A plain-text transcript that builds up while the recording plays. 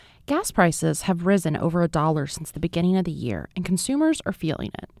Gas prices have risen over $1 since the beginning of the year, and consumers are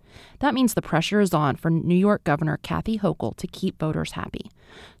feeling it. That means the pressure is on for New York Governor Kathy Hochul to keep voters happy.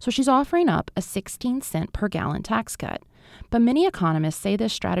 So she's offering up a 16-cent per gallon tax cut. But many economists say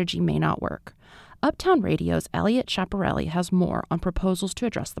this strategy may not work. Uptown Radio's Elliot Chaparelli has more on proposals to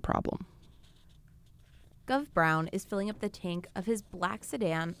address the problem. Gov Brown is filling up the tank of his black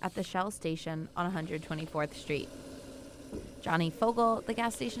sedan at the Shell station on 124th Street. Johnny Fogel, the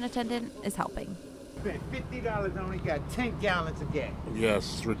gas station attendant, is helping. Spent $50, only got 10 gallons of gas.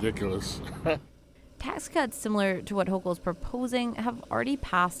 Yes, it's ridiculous. Tax cuts similar to what Hochul's proposing have already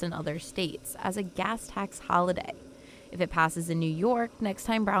passed in other states as a gas tax holiday. If it passes in New York, next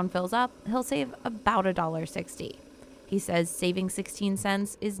time Brown fills up, he'll save about $1.60. He says saving 16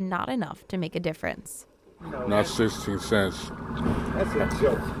 cents is not enough to make a difference. Not 16 cents. That's a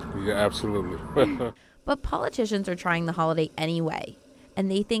joke. Yeah, absolutely. But politicians are trying the holiday anyway, and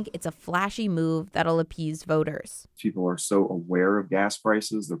they think it's a flashy move that'll appease voters. People are so aware of gas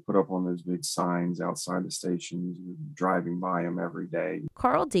prices. They're put up on those big signs outside the stations. You're driving by them every day.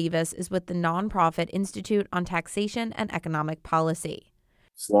 Carl Davis is with the nonprofit Institute on Taxation and Economic Policy.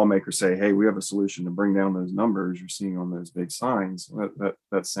 Lawmakers say, hey, we have a solution to bring down those numbers you're seeing on those big signs.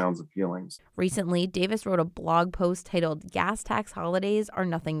 That sounds appealing. Recently, Davis wrote a blog post titled "Gas Tax Holidays Are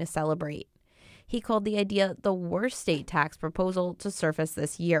Nothing to Celebrate." He called the idea the worst state tax proposal to surface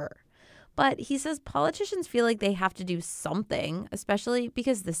this year. But he says politicians feel like they have to do something, especially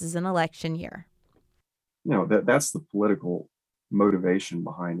because this is an election year. That's the political motivation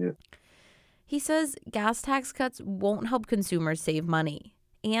behind it. He says gas tax cuts won't help consumers save money.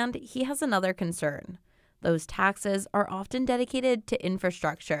 And he has another concern. Those taxes are often dedicated to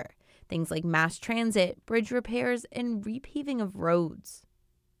infrastructure, things like mass transit, bridge repairs, and repaving of roads.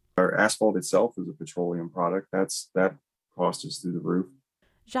 Our asphalt itself is a petroleum product. That cost is through the roof.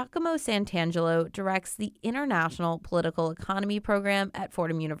 Giacomo Santangelo directs the International Political Economy program at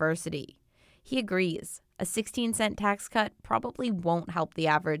Fordham University. He agrees a 16-cent tax cut probably won't help the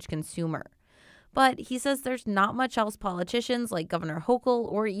average consumer. But he says there's not much else politicians like Governor Hochul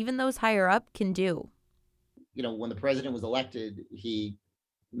or even those higher up can do. When the president was elected, he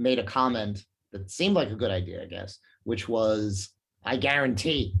made a comment that seemed like a good idea, I guess, which was, I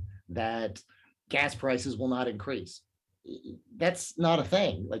guarantee that gas prices will not increase. That's not a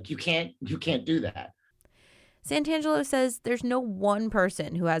thing. You can't do that. Santangelo says there's no one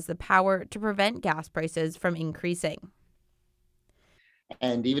person who has the power to prevent gas prices from increasing.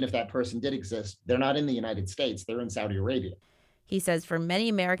 And even if that person did exist, they're not in the United States. They're in Saudi Arabia. He says for many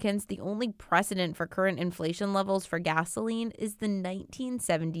Americans, the only precedent for current inflation levels for gasoline is the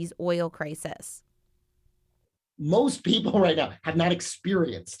 1970s oil crisis. Most people right now have not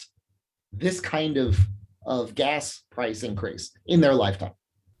experienced this kind of gas price increase in their lifetime.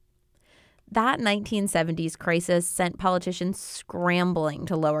 That 1970s crisis sent politicians scrambling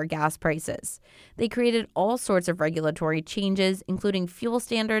to lower gas prices. They created all sorts of regulatory changes, including fuel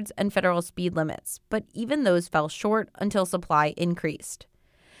standards and federal speed limits, but even those fell short until supply increased.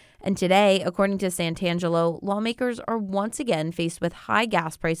 And today, according to Santangelo, lawmakers are once again faced with high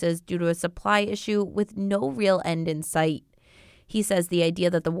gas prices due to a supply issue with no real end in sight. He says the idea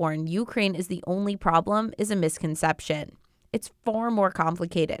that the war in Ukraine is the only problem is a misconception. It's far more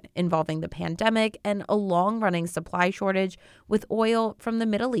complicated, involving the pandemic and a long-running supply shortage with oil from the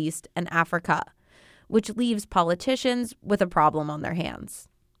Middle East and Africa, which leaves politicians with a problem on their hands.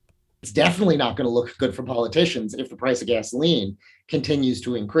 It's definitely not going to look good for politicians if the price of gasoline continues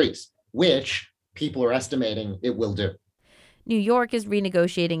to increase, which people are estimating it will do. New York is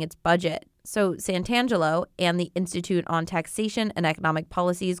renegotiating its budget. So Santangelo and the Institute on Taxation and Economic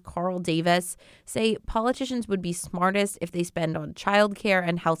Policy's Carl Davis say politicians would be smartest if they spend on childcare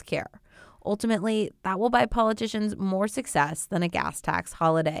and healthcare. Ultimately, that will buy politicians more success than a gas tax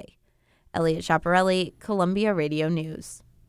holiday. Elliot Chaparelli, Columbia Radio News.